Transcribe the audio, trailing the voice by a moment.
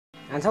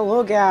And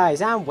hello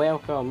guys, and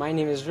welcome. My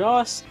name is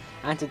Ross,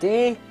 and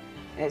today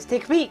it's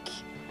Take a Peek,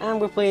 and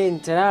we're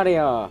playing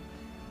Terraria.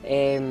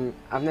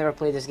 I've never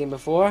played this game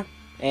before.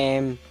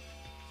 Grant's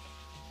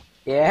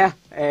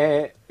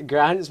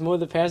more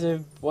the person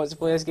who wants to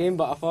play this game,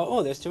 but I thought,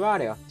 oh, there's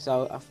Terraria,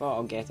 so I thought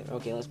I'll get it.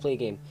 Okay, let's play a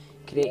game.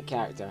 Create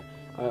character.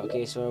 Alright,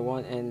 okay, so I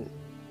want in.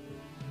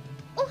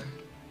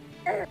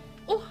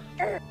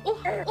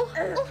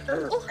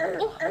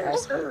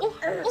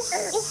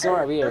 That's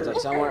sort of weird. Like,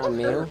 so I want a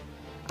male.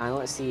 And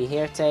let's see,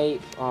 hair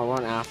type. Oh, I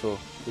want an afro.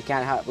 We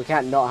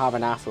can't not have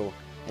an afro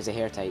as a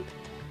hair type.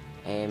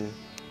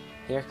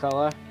 Hair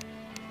color.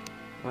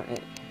 What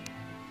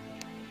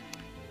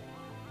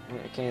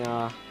kind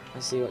of?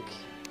 Let's see what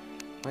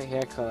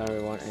hair color are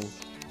we wanting.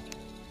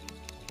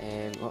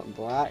 What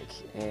black?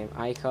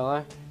 Eye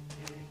color.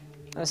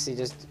 Let's see,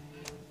 just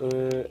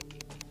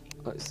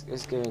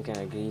let's go in kind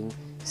of green.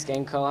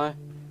 Skin color.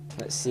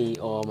 Let's see.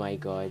 Oh my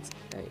god.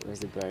 Right, where's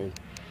the brown?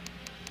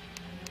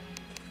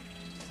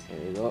 There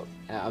we go.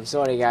 I'm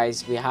sorry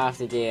guys, we have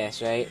to do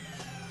this, right?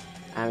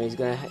 And he's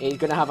gonna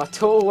have a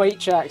total white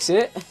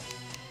tracksuit.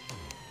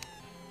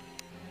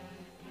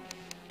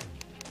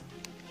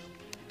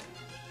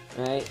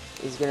 Right,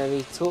 he's gonna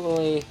be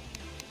totally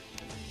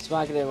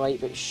swaggering in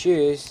white, but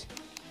shoes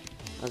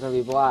are gonna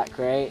be black,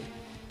 right?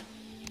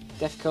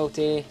 Difficult,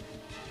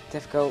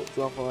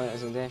 drop all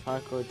letters on death,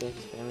 hardcore, death,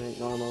 permanent,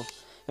 normal. I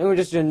think we're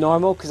just doing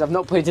normal because I've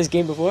not played this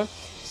game before,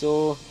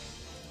 so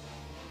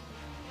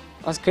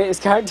let's create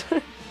this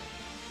character.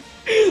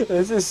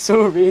 This is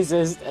so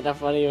racist in a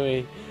funny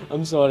way.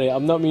 I'm sorry,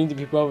 I'm not meaning to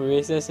be proper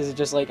racist. This is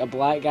just like a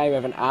black guy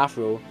with an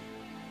afro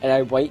and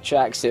a white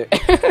tracksuit.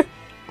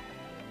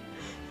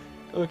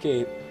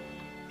 Okay.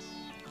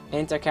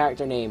 Enter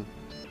character name.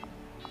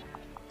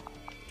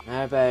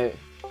 How about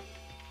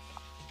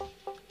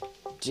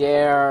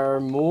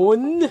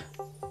Germone?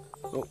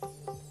 Oh.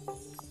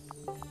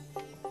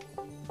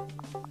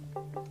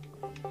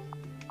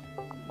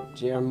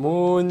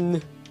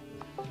 Germone.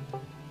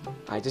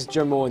 Just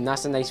Germone,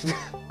 that's a nice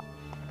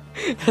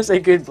that's a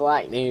good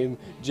black name.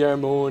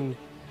 Germone.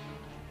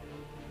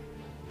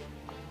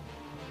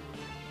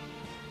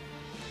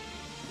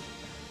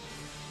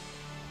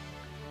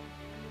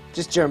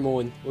 Just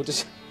Germone. We'll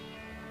just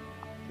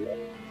right,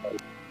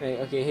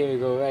 okay, here we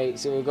go. Right,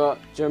 so we've got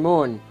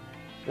Germone.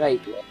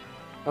 Right.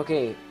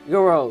 Okay,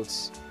 your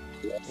worlds.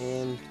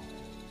 Play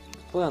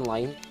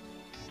online.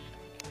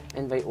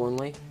 Invite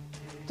only.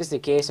 Just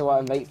in case I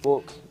want to invite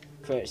folk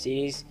for a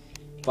series.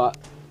 But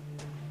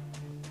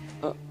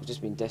oh, I've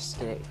just been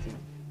disconnected.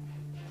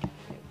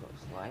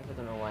 Xbox Live. I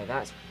don't know why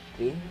that's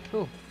green.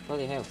 Oh,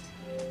 bloody hell.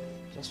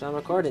 Just what I'm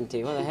recording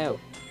to. What the hell?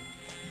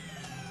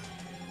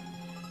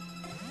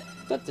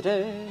 Da -da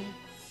 -da.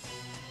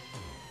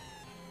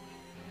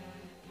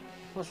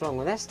 What's wrong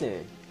with this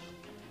now?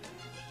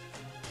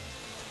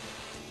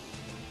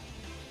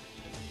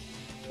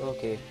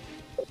 Okay.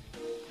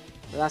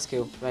 Well, that's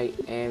cool. Right,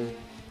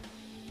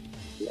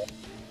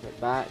 right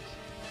back.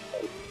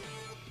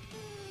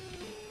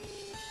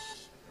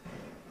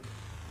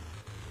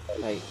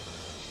 Right.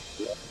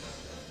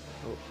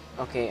 Oh,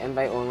 okay,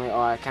 invite only.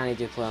 Oh, I can't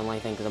do play online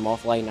thing because I'm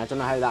offline. I don't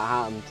know how that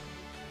happened.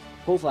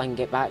 Hopefully I can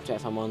get back to it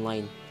if I'm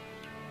online.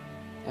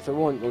 If it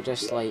won't, we'll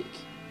just like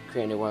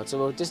create a new world. So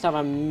we'll just have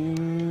a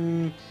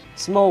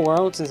small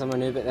world since I'm a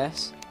noob at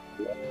this,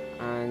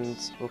 and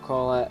we'll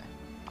call it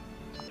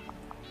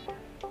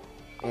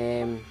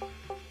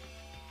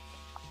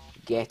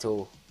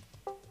Ghetto.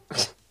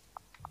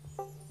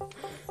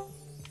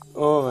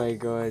 Oh my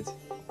god.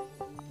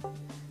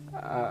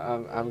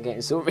 I'm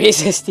getting so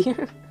racist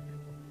here.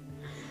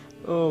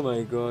 Oh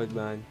my god,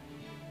 man.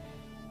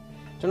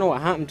 Don't know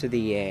what happened to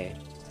the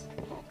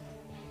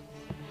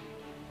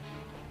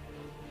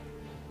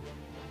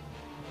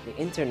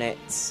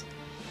internets.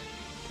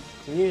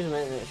 The news on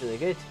the internet's really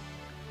good.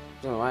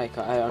 Don't know why I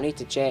cut out. I'll need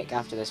to check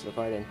after this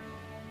recording.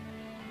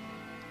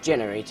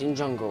 Generating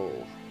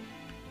jungle.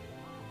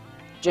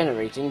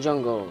 Generating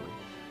jungle.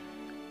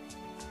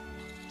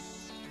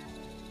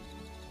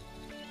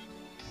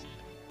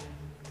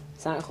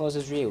 Santa Claus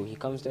is real. He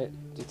comes to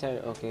town.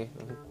 Okay.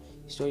 You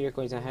store your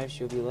coins in a house,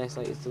 you'll be less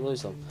likely to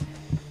lose them.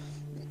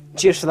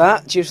 Cheers for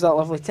that. Cheers for that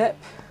lovely tip.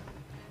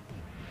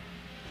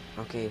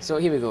 Okay, so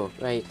here we go.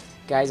 Right,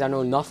 guys, I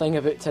know nothing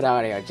about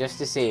Terraria. Just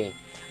to say,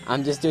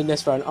 I'm just doing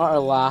this for an utter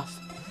laugh.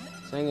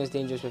 Something is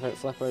dangerous without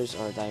flippers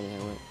or a diamond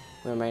helmet.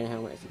 Wear a mining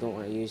helmet if you don't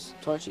want to use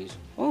torches.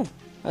 Oh,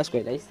 that's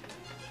quite nice.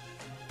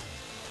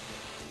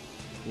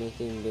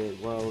 Making the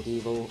world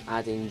evil.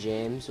 Adding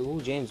gems.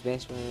 Oh, gems.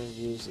 Best one to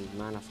use is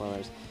mana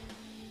flowers.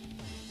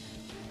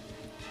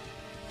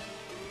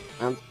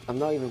 I've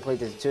not even played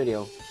the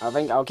tutorial. I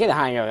think I'll get the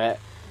hang of it.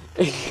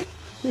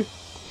 You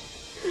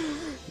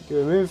can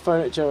remove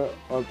furniture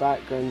or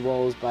background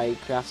walls by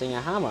crafting a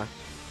hammer.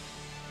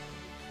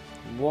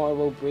 Water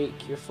will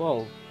break your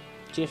fall.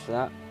 Cheers for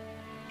that.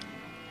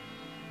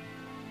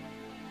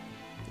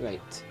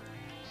 Right.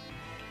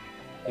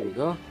 Here we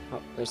go.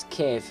 Oh, there's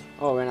Kev.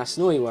 Oh, we're in a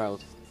snowy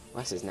world.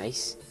 This is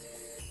nice.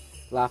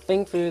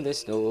 Laughing through the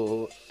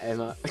snow.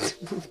 Emma.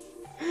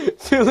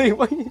 too late.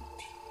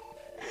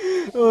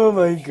 Oh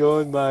my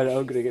god, man,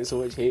 I'm gonna get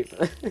so much hate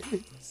for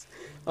this.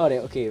 Alright,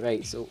 okay,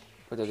 right, so,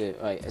 what do I do?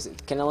 Right, is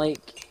it kinda like...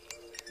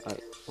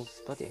 Alright, oh,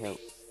 bloody hell.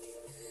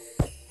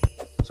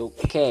 So,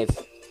 Kev.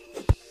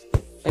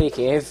 Hey,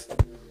 Kev.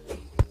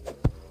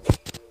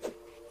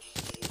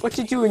 What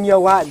you doing, you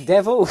white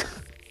devil?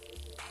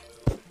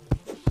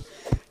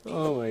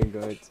 Oh my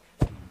god.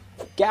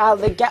 Get out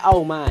of the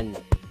ghetto, man.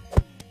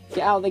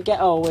 Get out of the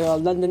ghetto with a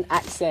London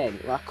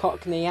accent, with a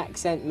Cockney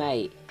accent,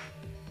 mate.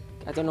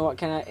 I don't know what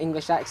kind of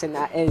English accent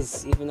that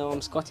is, even though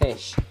I'm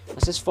Scottish.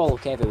 Let's just follow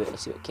Kev a bit,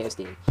 let's see what Kev's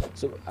doing.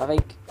 So, I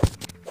think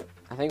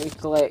we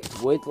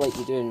collect wood like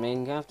you do in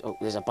Minecraft. Oh,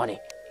 there's a bunny.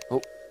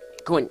 Oh,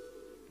 go on.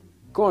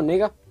 Go on,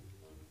 nigga.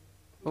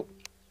 Oh.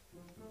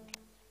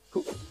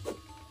 Oh.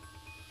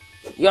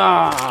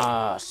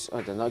 Yes! Oh,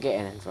 I did not get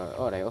anything for it.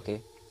 Alright,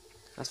 okay.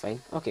 That's fine.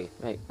 Okay,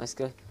 right, let's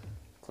go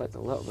collect a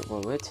little bit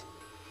more wood.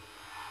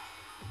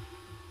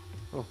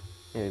 Oh,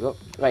 there we go.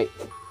 Right.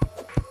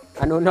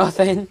 I know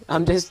nothing.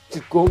 I'm just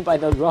going by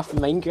the rough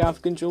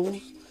Minecraft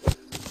controls.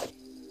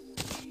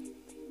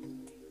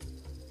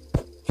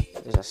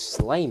 There's a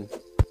slime.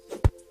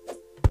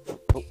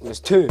 Oh, there's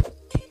two.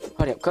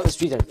 Hurry up, cut the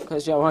tree down. Cut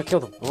the tree down. I want to kill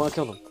them. I want to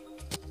kill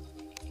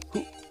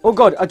them. Oh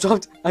god, I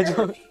dropped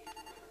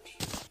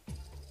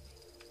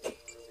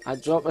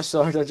a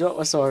sword. I dropped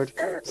a sword.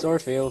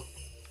 Sword fail.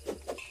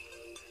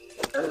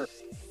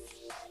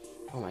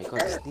 Oh my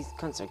god, these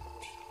cunts are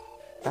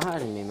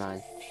battering me,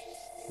 man.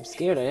 I'm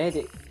scared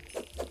already.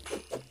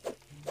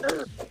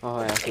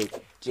 Oh yeah, okay.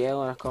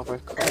 Gel and a copper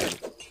coin.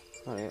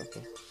 Alright,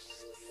 okay.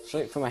 Just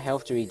wait for my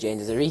health to regen.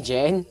 Does it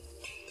regen?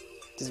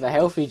 Does my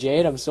health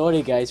regen? I'm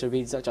sorry guys for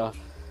being such a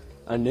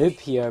noob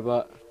here,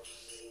 but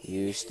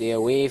you stay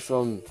away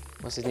from,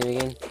 what's his name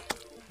again?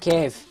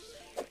 Kev.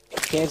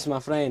 Kev's my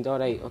friend.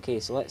 Alright, okay,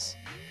 so let's...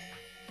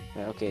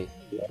 Right, okay.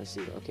 Let's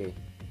see, okay.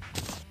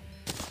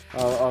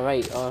 Oh,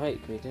 alright.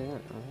 Can we do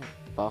that?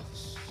 Alright.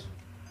 Buffs.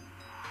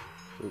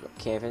 We've got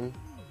Kevin.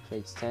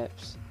 Trades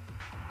tips.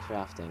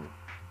 Crafting.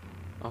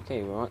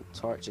 Okay, we want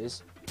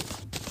torches.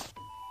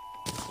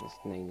 That's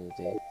 9 of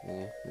the day,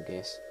 yeah, I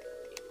guess.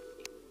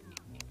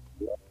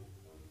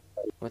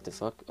 What the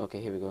fuck?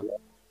 Okay, here we go.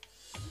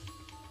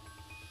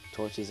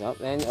 Torches up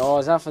then. Oh,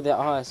 is that for the...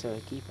 Oh, that's for a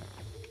keeper.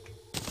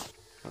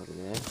 I'll go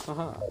there.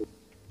 Haha.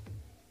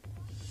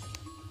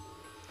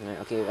 Right,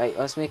 okay, right,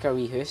 let's make our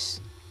wee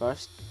house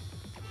first.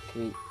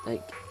 Can we,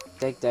 like,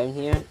 dig down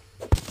here?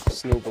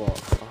 Snow block.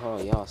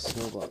 Oh, yeah,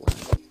 snow block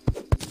land.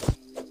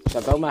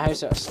 Should I build my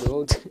house out of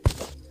snow?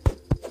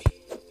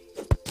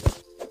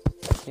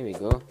 Here we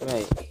go,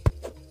 right.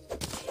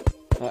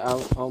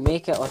 I'll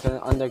make it like an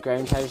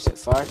underground house at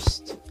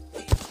first.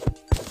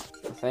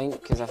 I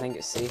think, because I think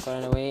it's safer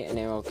in a way, and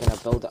then I'll kind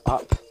of build it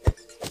up.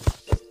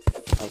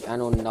 Like, I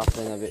know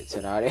nothing about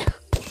Terraria.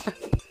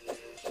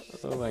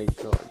 Oh my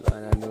god,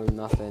 man, I know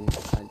nothing.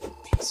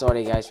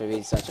 Sorry guys for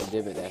being such a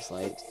noob at this,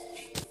 like.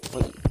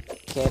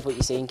 Kev, what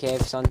you saying,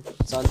 Kev, son?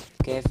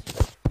 Kev?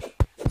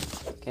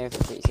 Kev,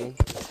 what you saying?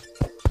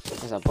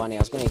 There's a bunny, I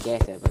was going to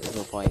get it, but there's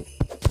no point.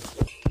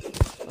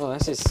 Oh,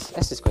 this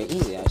is quite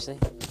easy, actually.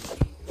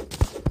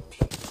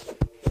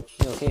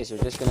 Okay, so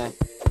we're just gonna...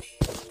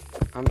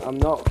 I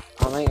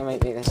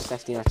might make this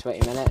 15 or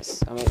 20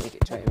 minutes. I might make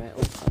it 20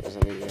 minutes. Oh, there's a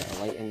little bit of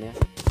light in there.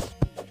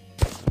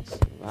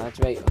 That's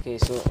right, okay,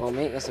 so I'll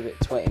make this about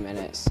 20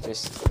 minutes.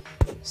 Just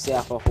set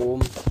up a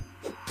home.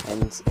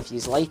 And if you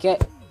like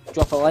it,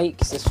 drop a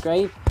like,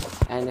 subscribe.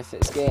 And if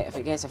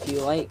it gets a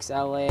few likes,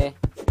 I'll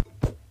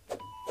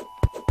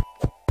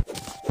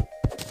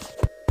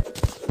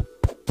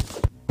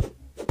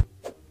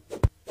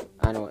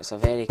I know it's a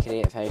very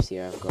creative house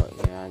here I've got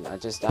here, and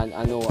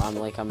I know I'm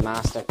like a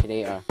master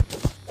creator.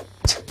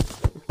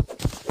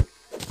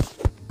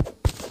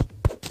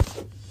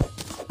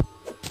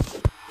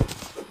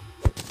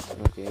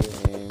 Okay,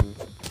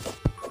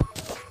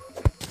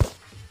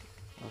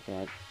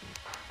 okay,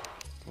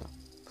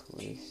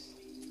 place.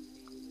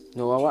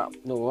 No, I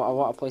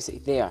want to place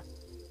it there.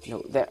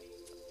 No, there.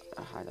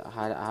 I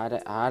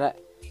had it.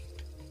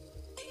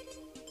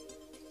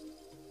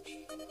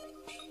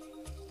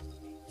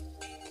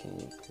 Can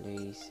you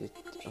place it?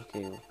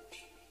 Okay.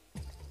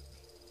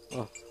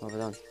 Oh, what have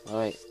I done?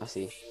 Alright, I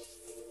see.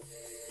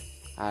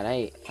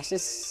 Alright, that's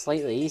just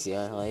slightly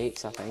easier,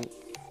 like, I think.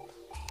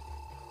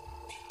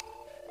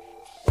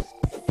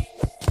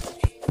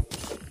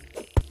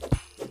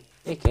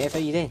 Hey Kev, how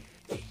you doing?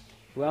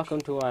 Welcome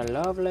to our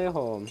lovely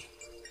home.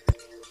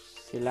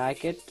 Do you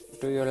like it?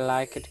 Do you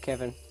like it,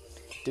 Kevin?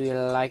 Do you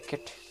like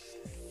it?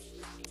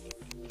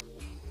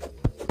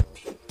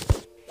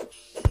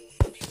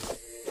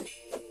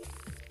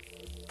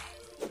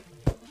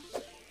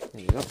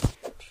 There we go.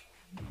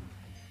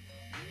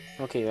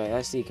 Okay, right,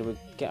 let's see, can we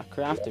get a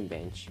crafting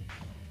bench?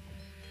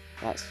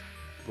 That's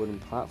wooden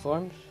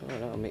platforms.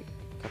 Alright, I'll make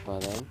a couple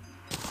of them.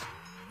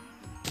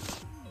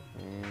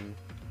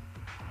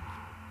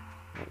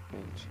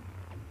 Workbench.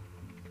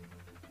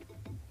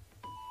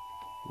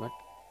 What?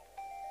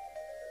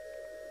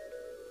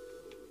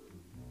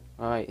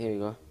 Alright, here we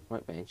go.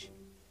 Workbench.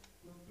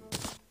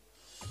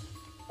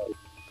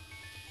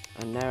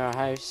 And now our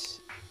house.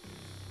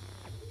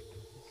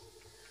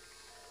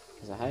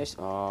 There's a house.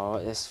 Oh,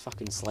 this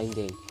fucking slime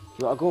day.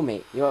 You wanna go,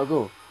 mate? You wanna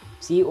go?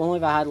 See, only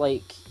if I had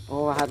like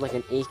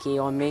an AK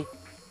on me,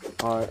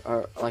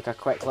 or like a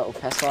quick little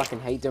pistol I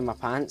can hide down my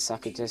pants, I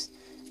could just,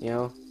 you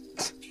know,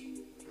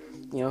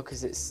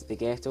 because it's the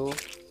ghetto.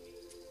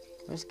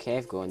 Where's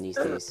Kev going these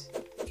days?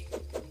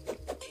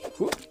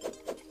 Whoop.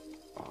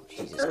 Oh,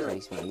 Jesus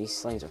Christ, man. These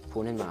slimes are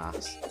pulling my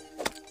ass.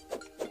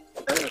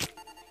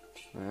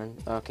 Man.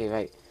 Okay,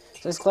 right.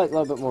 So let's collect a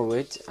little bit more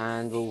wood,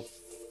 and we'll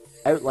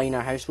outline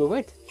our house with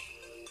wood.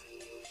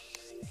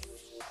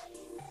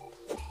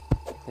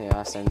 Yeah,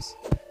 that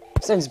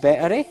sounds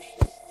better, eh?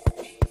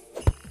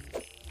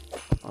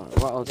 Oh,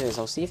 what I'll do is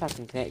I'll see if I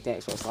can connect to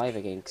Xbox Live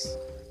again.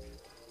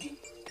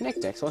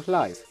 Connect to Xbox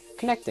Live.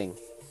 Connecting.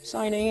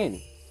 Signing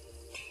in.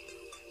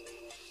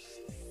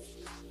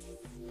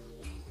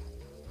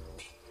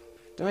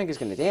 Don't think it's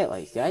gonna do it,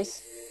 like,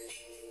 guys.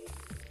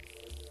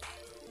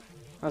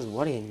 That's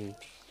worrying me.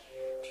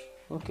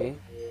 Okay.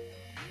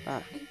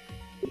 Back.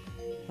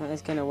 That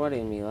is kind of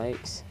worrying me,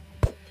 likes.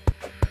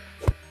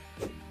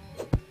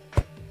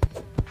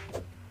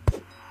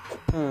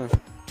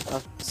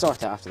 I'll sort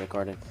it after the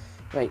recording.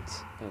 Right.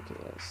 Okay,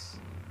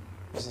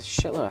 there's a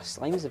shitload of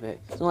slimes about.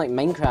 It's not like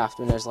Minecraft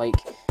when there's like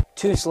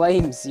 2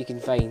 slimes you can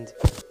find.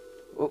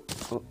 Oh,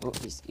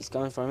 he's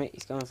coming for me.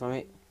 He's coming for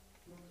me.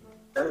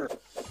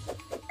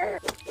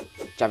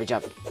 Jabby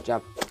jab,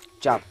 jab,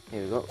 jab.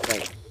 Here we go.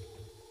 Right.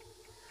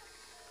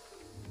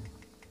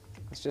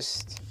 Let's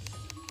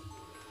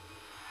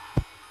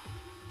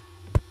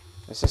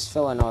just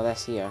fill in all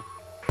this here,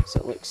 so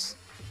it looks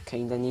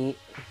kinda neat.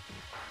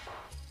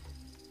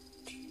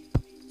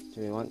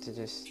 Do we want to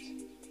just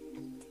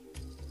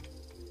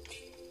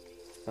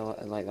fill it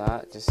in like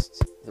that?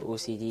 Just the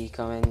OCD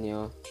coming, you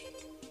know.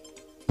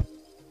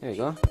 There we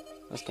go.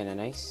 That's kinda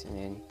nice. And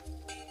then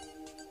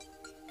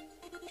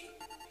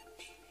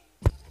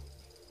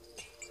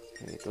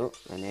there we go.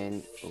 And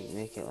then we'll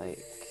make it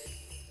like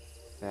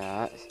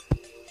that.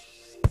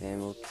 Then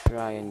we'll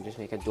try and just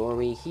make a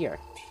doorway here.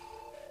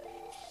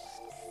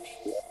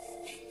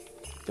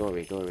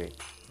 Doorway.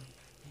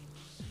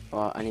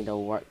 Oh, I need a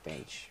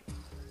workbench.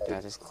 Do I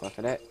just click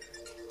at it?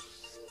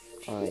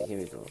 Alright, here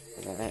we go.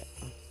 Is that it?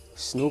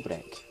 Snow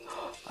brick.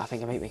 I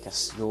think I might make a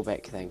snow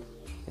brick thing.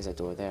 There's a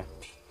door there.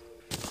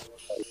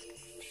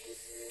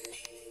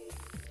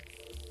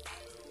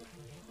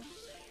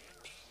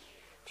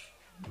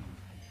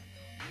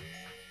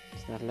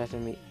 It's not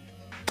letting me.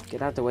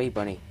 Get out of the way,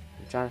 bunny.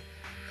 I'm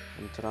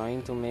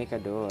trying to make a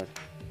door.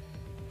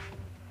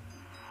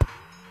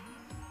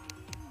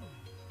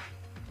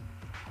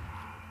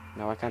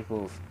 Now I can't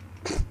move.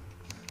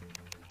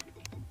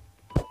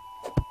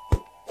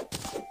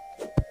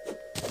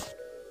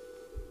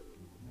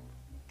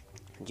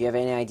 Do you have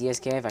any ideas,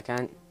 Kev? I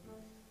can't.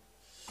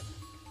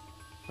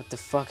 What the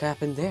fuck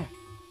happened there?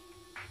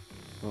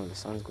 Oh, the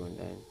sun's going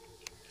down.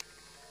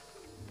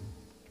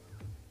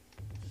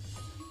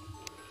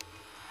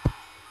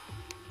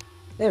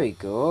 There we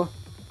go.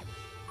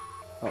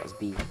 Oh, it's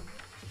B.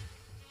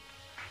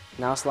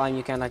 Now, slime,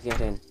 you cannot get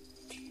in.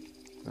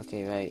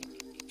 Okay, right.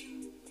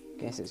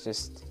 Guess it's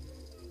just.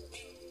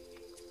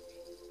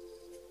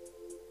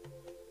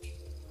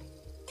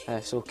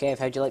 So, Kev,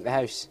 how'd you like the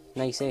house?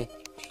 Nice, eh?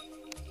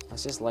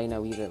 Let's just line a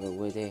wee bit of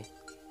wood, eh?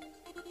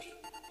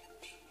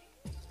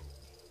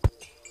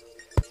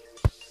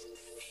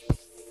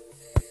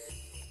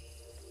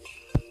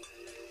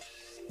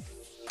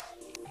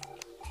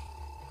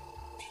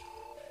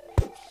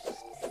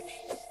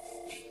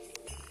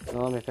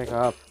 No, let me pick it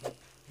up.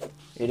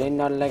 It ain't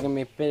not letting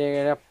me pick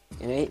it up.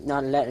 It ain't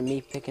not letting me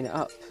picking it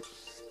up.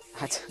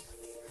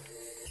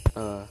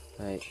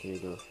 Right, here we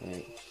go.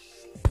 Right.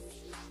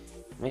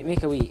 Might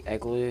make a wee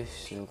igloo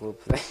snow globe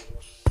thing.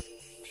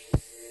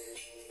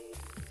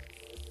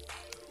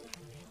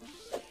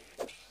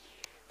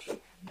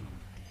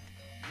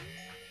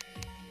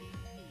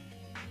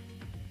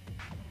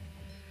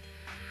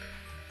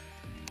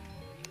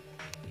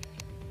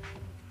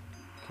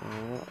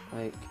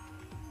 Like.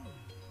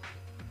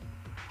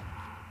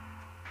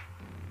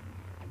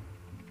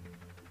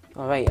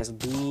 Alright, it's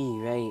B,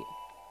 right.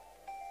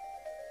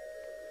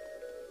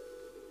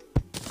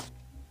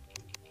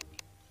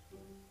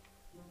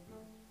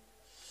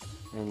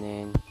 And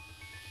then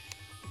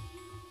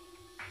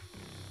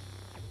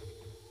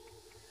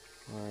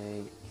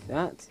like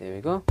that, there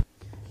we go.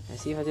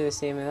 Let's see if I do the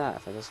same with that,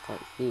 if I just click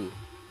B.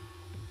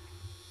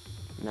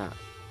 Nah.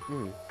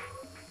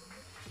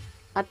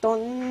 I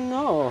don't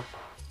know.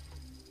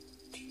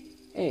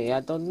 Hey, I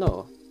don't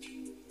know.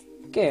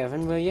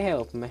 Kevin, will you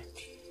help me?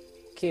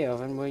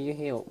 Kevin, will you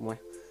help me?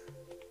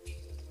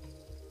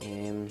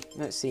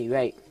 Let's see,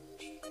 right.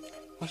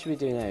 What should we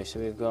do now? So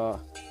we've got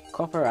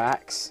copper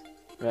axe,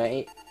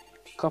 right?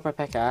 Copper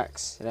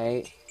pickaxe,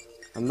 right?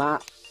 A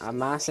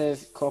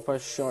massive copper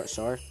short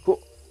sword. Ho,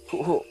 ho,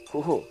 ho,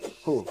 ho, ho,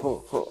 ho,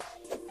 ho, ho.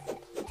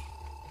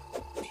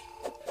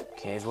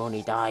 Kev, won't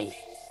he die?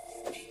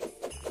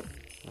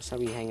 What's that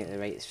we hang at the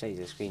right side of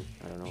the screen?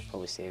 I don't know,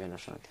 probably saving or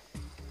something.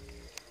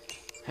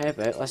 How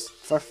about, let's,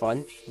 for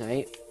fun,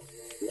 right?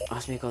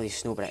 Let's make all these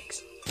snow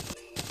bricks.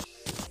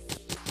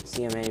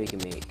 See how many we can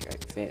make.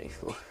 Right,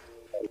 34.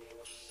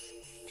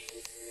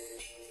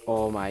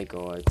 Oh my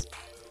god.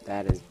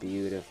 That is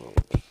beautiful.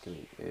 Can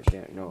we move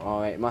there? No,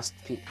 alright, must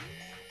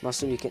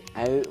so we can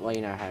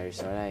outline our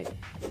house, alright.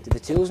 Do the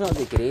tools not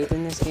degrade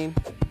in this game?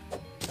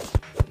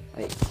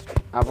 Like,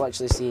 I've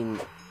literally seen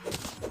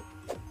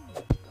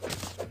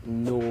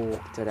no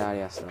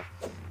Terraria stuff.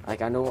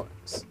 Like, I know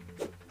it's...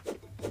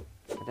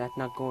 Is that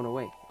not going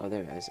away? Oh,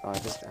 there it is. Oh, I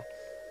just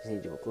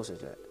need to go closer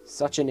to it.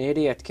 Such an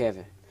idiot,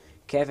 Kevin.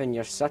 Kevin,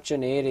 you're such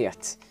an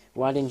idiot.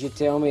 Why didn't you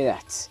tell me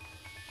that?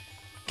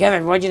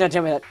 Kevin, why did you not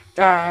tell me that?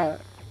 Ah,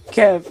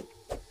 Kev.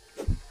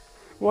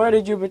 Why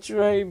did you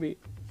betray me?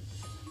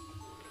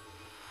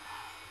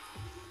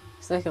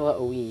 It's like a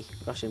little wee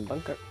Russian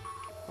bunker.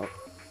 Oh.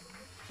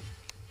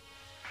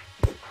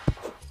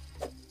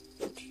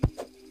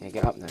 Yeah,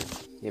 get up now.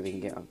 Yeah, we can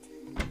get up.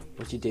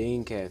 What you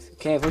doing, Kev?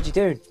 Kev, what you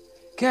doing?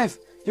 Kev,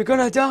 you're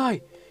gonna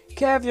die!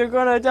 Kev, you're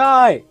gonna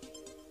die!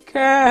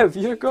 Kev,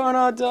 you're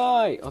gonna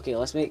die! Okay,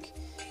 I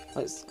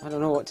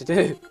don't know what to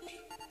do.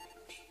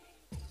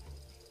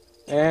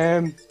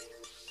 I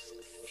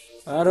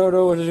don't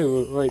know what to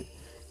do. Right.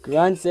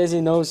 Grant says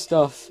he knows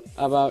stuff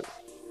about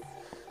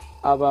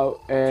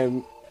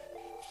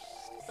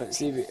let's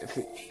see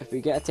if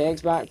we get a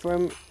text back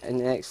from him in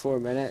the next 4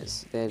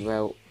 minutes, then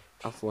well,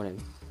 I'll phone him.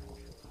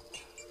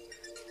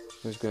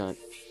 Where's Grant?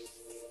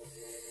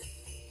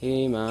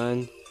 Hey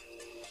man,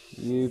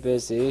 you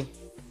busy?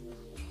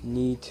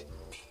 Need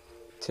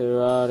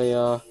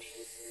Terraria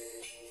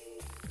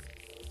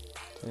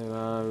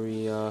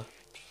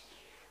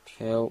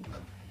help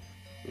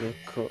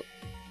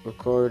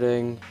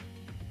recording.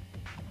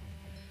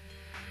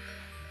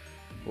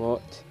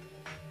 What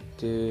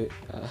do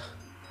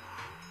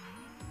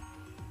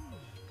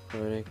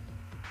recording?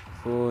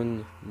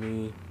 Phone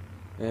me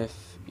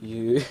if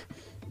you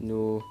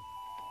know.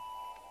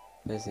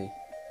 Busy.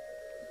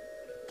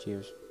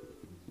 Cheers.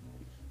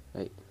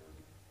 Right,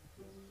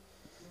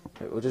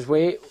 we'll just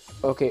wait.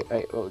 Okay,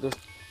 right, we'll just...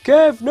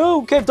 Kev,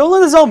 no! Kev, don't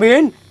let the zombie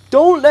in!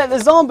 Don't let the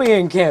zombie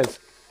in, Kev!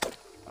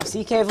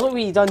 See, Kev, look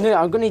what you done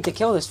now. I'm gonna need to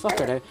kill this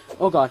fucker now.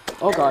 Oh god,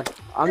 oh god.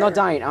 I'm not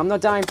dying for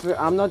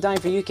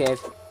you, Kev.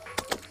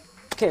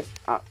 Kev,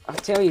 I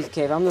tell you,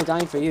 Kev, I'm not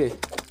dying for you.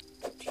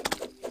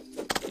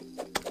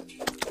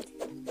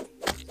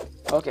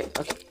 Okay.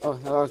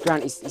 Oh,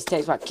 Grant, he's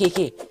text back.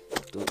 KK.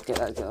 Don't get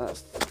that.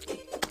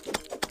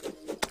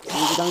 See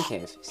what you done,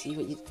 Kev? See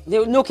what you...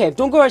 No, Kev,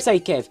 don't go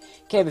outside, Kev.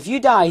 Kev, if you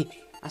die,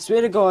 I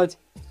swear to God,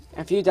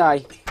 if you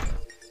die...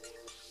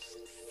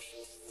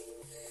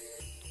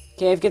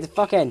 Kev, get the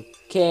fuck in.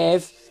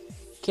 Kev.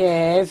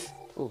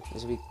 Oh,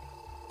 there's a wee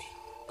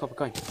copper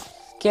coin.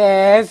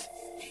 Kev,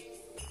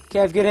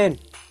 get in.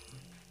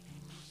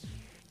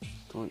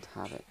 Don't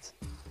have it.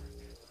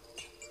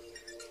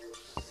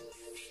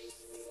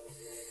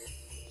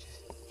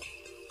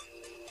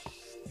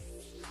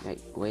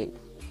 Right, wait.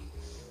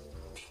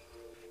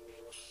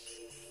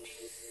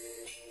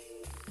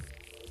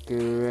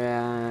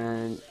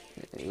 Grant.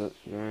 There you go,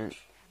 Grant.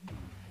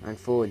 And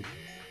phone.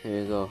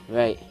 There we go.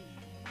 Right.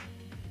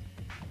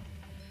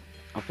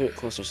 I'll put it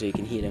closer so you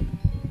can hear him.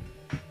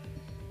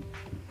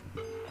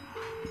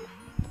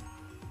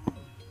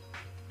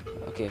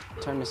 Okay,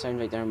 turn the sound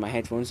right down on my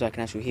headphones so I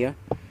can actually hear.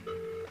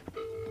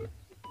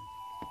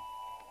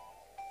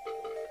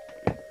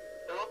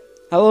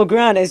 Hello,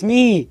 Grant, it's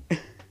me! I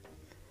can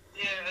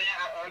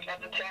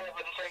tell it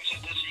with the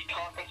section to see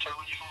carpenter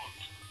on your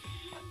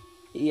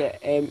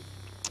phone. Yeah,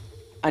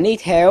 I need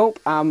help.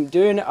 I'm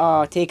doing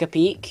a take a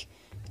peek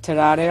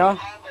Terraria.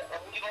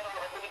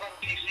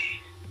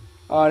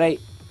 Alright.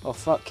 Oh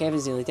fuck,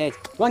 Kevin's nearly dead.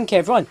 Run,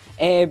 Kev, run!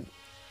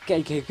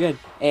 Good.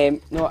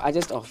 No, I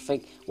just,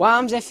 think. What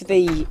happens if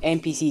the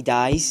NPC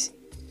dies?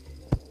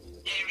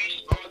 He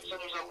respawns if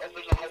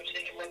there's a house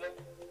they can live in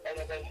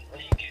about, like,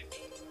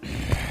 2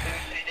 or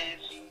 3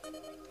 days.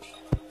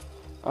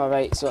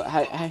 Alright, so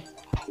how... You don't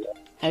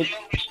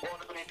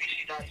respawn if an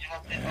NPC dies, you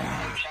have to have a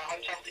house. A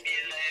house has to be,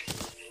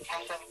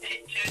 has to have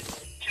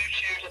two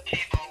chairs, a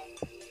table.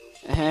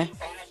 All the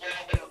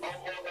way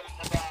in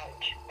the back,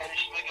 and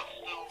it's like a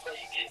full,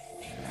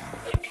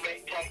 like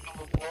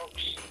rectangle of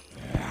blocks.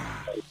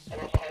 And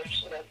there's a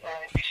house, and an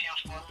NPC will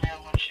spawn there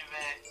once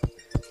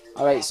you've...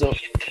 Alright, so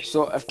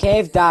if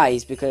Kev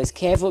dies, because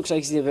Kev looks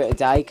like he's about to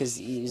die because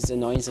he's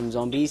annoying some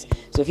zombies,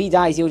 so if he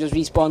dies, he'll just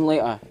respawn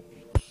later.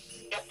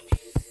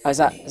 Is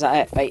that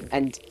it? Right,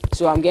 and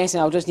so I'm guessing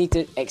I'll just need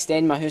to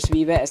extend my house a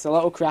wee bit. It's a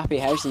little crappy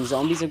house and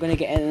zombies are going to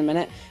get in a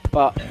minute,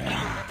 but...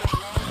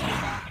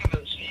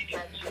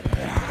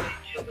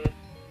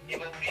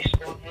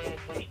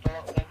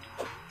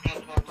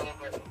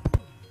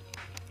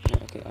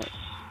 Okay, right.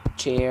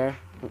 Chair,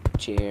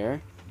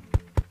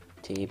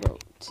 table,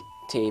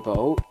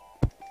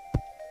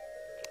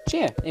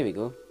 chair, there we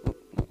go. Oh,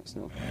 no, it's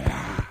not.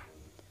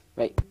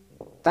 Right,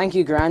 thank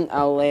you, Grant,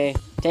 I'll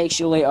text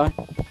you later.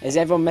 Is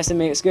everyone missing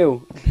me at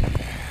school?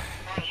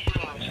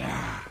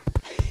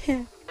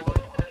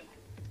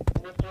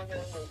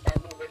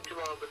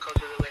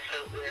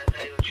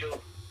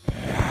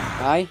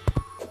 Aye?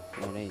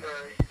 Alright.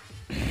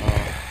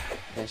 Oh,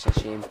 that's a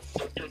shame.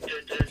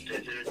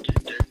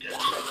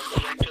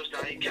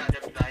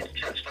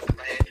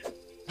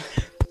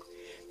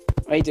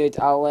 Right, dude,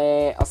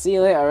 I'll see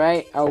you later,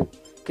 right?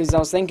 Because I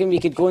was thinking we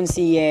could go and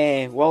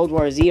see World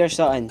War Z or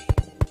something.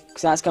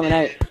 Because that's coming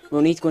out.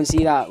 We'll need to go and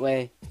see that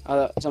with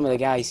some of the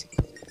guys.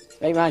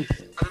 Right, man?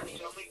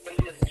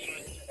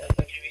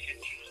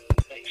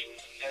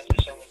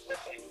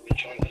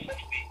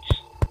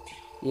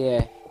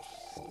 Yeah.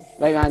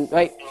 Right, man,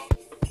 right.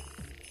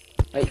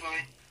 Right.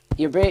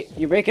 You're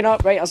breaking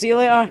up, right? I'll see you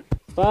later.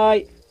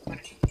 Bye.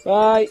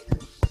 Bye.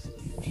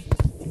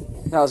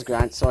 That was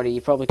Grant, sorry,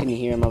 you probably couldn't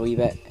hear him a wee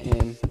bit.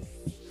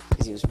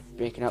 Because he was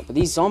breaking up. But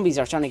these zombies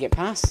are trying to get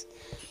past.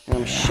 And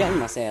I'm shitting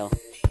myself.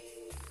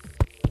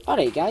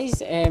 Alright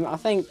guys, I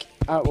think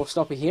we'll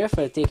stop it here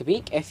for a take a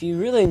peek. If you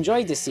really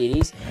enjoyed this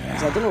series,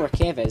 because I don't know where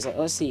Kev is.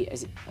 Let's see,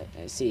 let's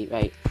see,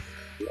 right.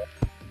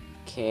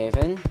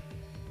 Kevin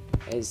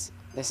is...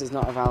 This is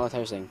not a valid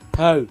housing.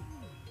 How?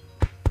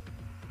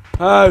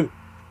 How?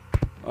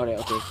 Alright,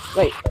 okay.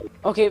 Right.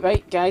 Okay,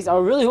 right, guys. I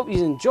really hope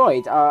you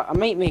enjoyed. I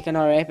might make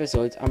another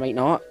episode. I might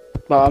not.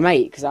 Well, I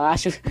might, because I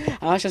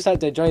actually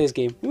started to enjoy this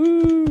game.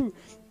 Woo!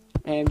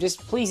 Just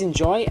please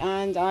enjoy,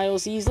 and I will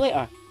see you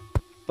later.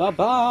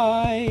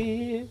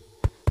 Bye-bye.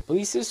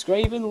 Please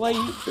subscribe and like,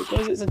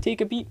 because it's a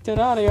Take a Peek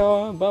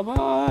Terraria.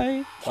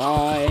 Bye-bye.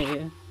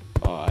 Bye.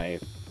 Bye.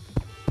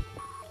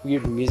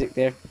 Weird music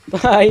there.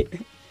 Bye.